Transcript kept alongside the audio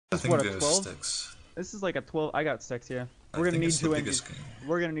I This is think what, a it 12? sticks. This is like a 12. I got 6, yeah. I We're gonna think need it's the 2 biggest engines. game.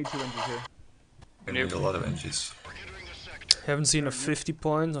 We're gonna need 2 engines here. We need a lot of engines. Haven't seen a 50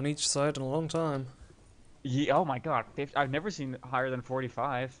 point on each side in a long time. Yeah, oh my god, 50, I've never seen higher than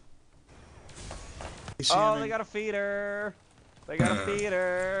 45. You Oh, see they got a feeder! They got a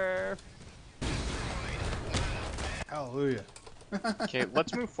feeder! Hallelujah. Okay,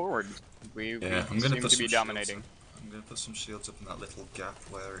 let's move forward. We I'm gonna seem put to some be dominating. I'm gonna put some shields up in that little gap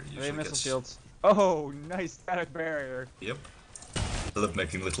where it They usually have missile gets. shields. Oh, nice static barrier. Yep. I love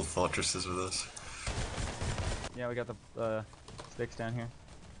making little fortresses with us. Yeah, we got the sticks down here.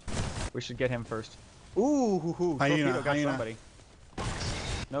 We should get him first. Ooh, torpedo got somebody.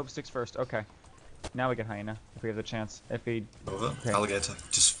 Nope, sticks first. Okay. Now we get hyena if we have the chance. If he Over. okay. Alligator.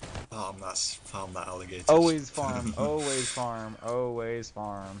 Just farm that alligator. Always farm, always farm, always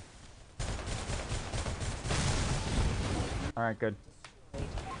farm. Alright, good.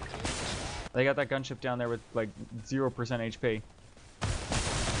 They got that gunship down there with like 0% HP.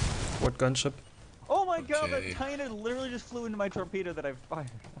 What gunship? Oh my god, that Okay. hyena literally just flew into my torpedo that I fired.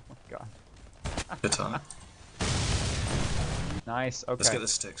 Oh my god. Good time. Nice, okay. Let's get the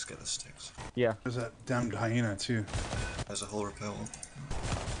sticks, get the sticks. Yeah. There's that damned hyena too. There's a whole repair one.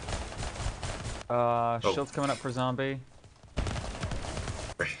 Shield's coming up for zombie.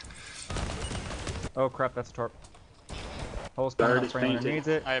 Oh crap, that's a torp. Hole's coming up for anyone who needs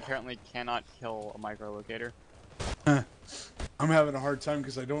it. I apparently cannot kill a microlocator. I'm having a hard time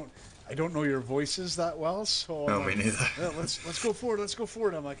because I don't know your voices that well, so No, I'm me like, neither. yeah, let's go forward, let's go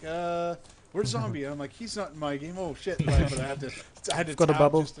forward. I'm like, where's zombie? And I'm like, he's not in my game. Oh shit! But I had to Got a tab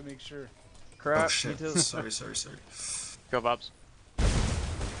bubble. just to make sure. Crap, Oh shit. me too. sorry. Go, Bubs.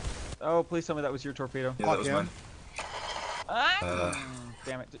 Oh, please tell me that was your torpedo. Yeah, that was mine.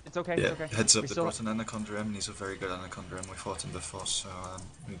 Damn it. It's okay, Yeah, it's okay. heads up, We they still- brought an Anaconda M, and he's a very good Anaconda M. We fought him before, so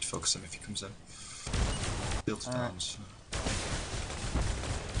we need to focus him if he comes in. Fields down, so.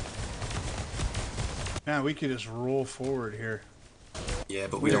 Man, we could just roll forward here. Yeah,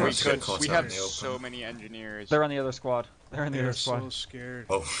 but we don't want to get caught We out in have the open. so many engineers. They're on the other squad. They're in the They're other squad. so scared.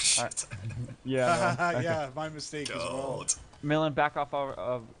 Oh shit. Yeah, no. Okay. Yeah, my mistake as well. God. Millen, back off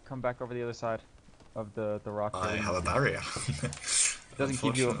come back over the other side of the rock. I here. have a barrier. Doesn't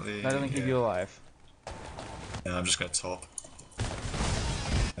keep you. Unfortunately, That doesn't keep you alive. Yeah, I'm just gonna top.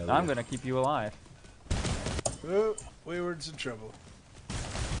 I'm gonna keep you alive. Oh, Wayward's in trouble.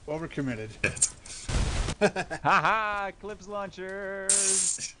 Overcommitted. Haha! Eclipse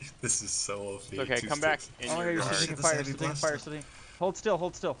launchers. This is so OP. Okay, Two come back sticks. in Oh my god, your you're yard. still taking the fire. Sandy Still taking Blast. fire. Still taking. Hold still.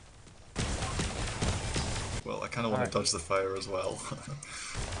 Hold still. Well, I kind of want Alright. to dodge the fire as well.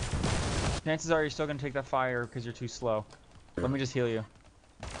 Chances are you're still gonna take that fire because you're too slow. Let me just heal you.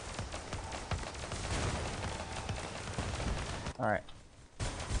 All right.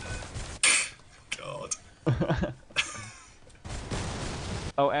 God.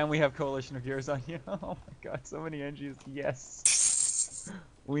 Oh, and we have coalition of yours on you. Oh my god, so many NGs. Yes.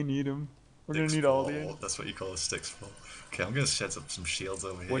 We need them. We're gonna need all the Sticks NGs. fall. That's what you call a sticks fall. Okay, I'm gonna set up some shields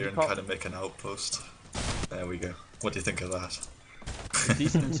over What'd you here and call- kind of make an outpost. There we go. What do you think of that?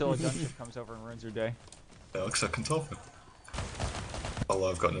 Decent until a gunship comes over and ruins your day. Yeah, looks like I can top him. Although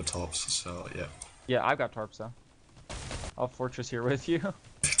I've got no tops, so yeah. Yeah, I've got tarps though. I'll fortress here with you.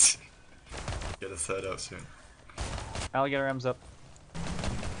 Get a third out soon. Alligator M's up.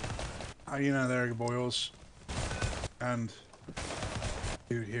 Hyena there, boys. And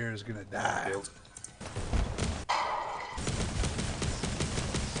dude here is gonna die. Field.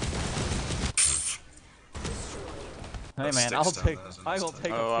 Hey That man, sticks I'll down take there, isn't I it? will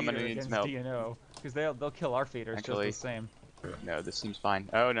take Oh, a I'm gonna feeder need some against help. DNO because they'll kill our feeders Actually- just the same. No, this seems fine.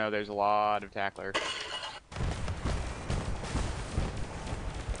 Oh no, there's a lot of tackler.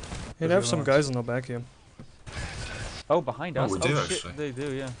 Hey, they have some guys in the back here. Oh, behind Oh, us. we do, shit, actually. they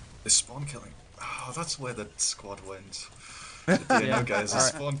do, yeah. It's spawn killing. Oh, that's where the squad went. The DNO Yeah. guys are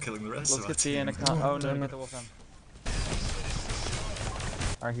Alright. spawn killing the rest Let's of get our the team. Anaconda. Oh no, Damn get it. the Wolfram.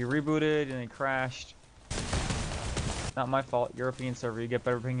 Alright, he rebooted and he crashed. Not my fault. European server, you get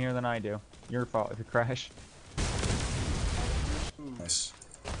better ping here than I do. Your fault if you crash. Nice.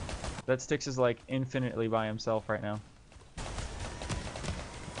 That Styx is like infinitely by himself right now.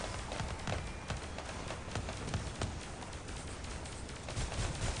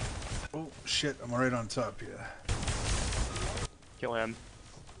 Oh shit, I'm right on top, yeah. Kill him.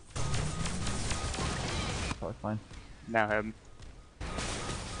 Probably fine. Now him.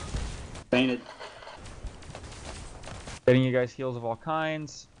 Fainted. Getting you guys heals of all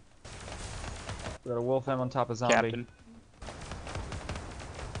kinds. We got a Wolfram on top of zombie. Captain.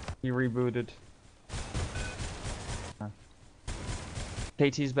 He rebooted.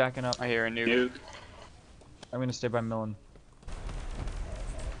 KT's backing up. I hear a nuke. I'm gonna stay by Millen.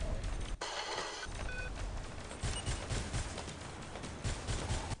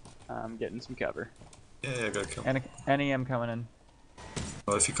 I'm getting some cover. Yeah, gotta kill. And NEM coming in.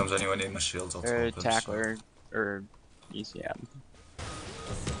 Well, if he comes anywhere near my shields, I'll top him. Tackler or ECM.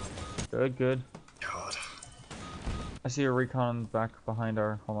 Good, good. God. I see a recon back behind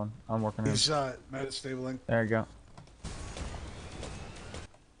our. Hold on, I'm working on. He's meta-stabling. There you go.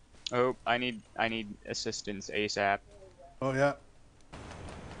 Oh, I need assistance ASAP. Oh yeah.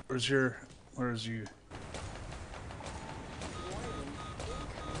 Where's you?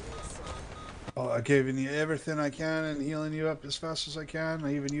 Oh, I've given you everything I can and healing you up as fast as I can.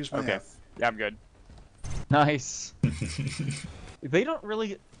 I even use my Okay. F. Yeah, I'm good. Nice. They don't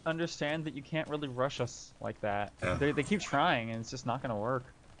really understand that you can't really rush us like that. Yeah. They keep trying, and it's just not gonna work.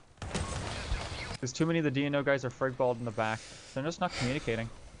 Because too many of the DNO guys are frig-balled in the back. They're just not communicating.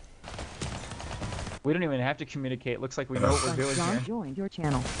 We don't even have to communicate. Looks like we know what we're doing John here. joined your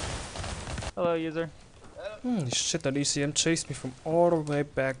channel. Hello, user. Holy shit, that ECM chased me from all the way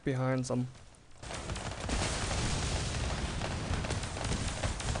back behind them.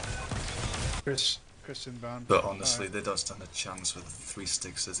 Chris inbound. But honestly, they don't stand a chance with 3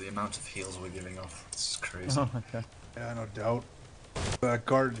 sticks. There's the amount of heals we're giving off. This is crazy. Oh, okay. Yeah, no doubt. That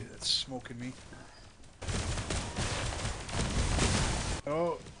guard that's smoking me.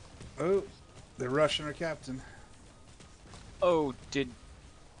 Oh, they're rushing our captain. Oh, did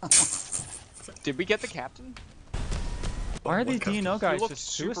we get the captain? Why are What these captain? DNO guys looked just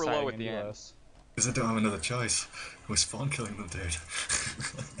super low suiciding at the into end. us? Because I don't have another choice. We're spawn killing them, dude.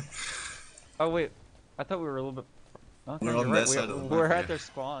 Oh wait, I thought we were a little bit. Okay, We're you're on right. their side of the We're map, at yeah. their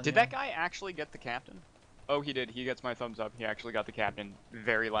spawn. Did yeah. that guy actually get the captain? Oh, he did. He gets my thumbs up. He actually got the captain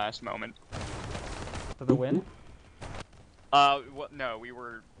very last moment. For the win? What? No, we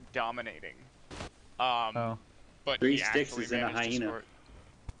were dominating. Oh. But 3 he sticks actually is in a managed to hyena. score.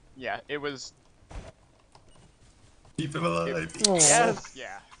 Yeah, it was. Keep him alive. Yes.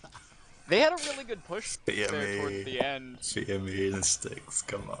 Yeah. They had a really good push Yeah, there towards the end. CME and sticks,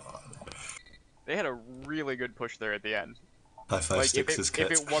 come on. They had a really good push there at the end. High five Like, sticks is if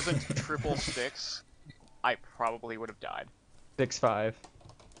cat. it wasn't triple sticks, I probably would have died. 6-5.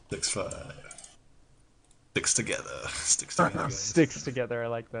 6-5. Sticks together. Sticks together, guys. Sticks together. I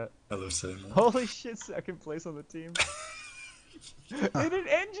like that. I love saying that. Holy shit! Second place on the team. And an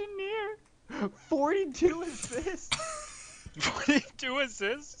engineer. 42 assists. 42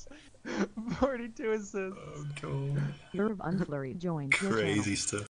 assists? 42 assists. Oh, God. Irv Unflurry joined your channel. Crazy stuff.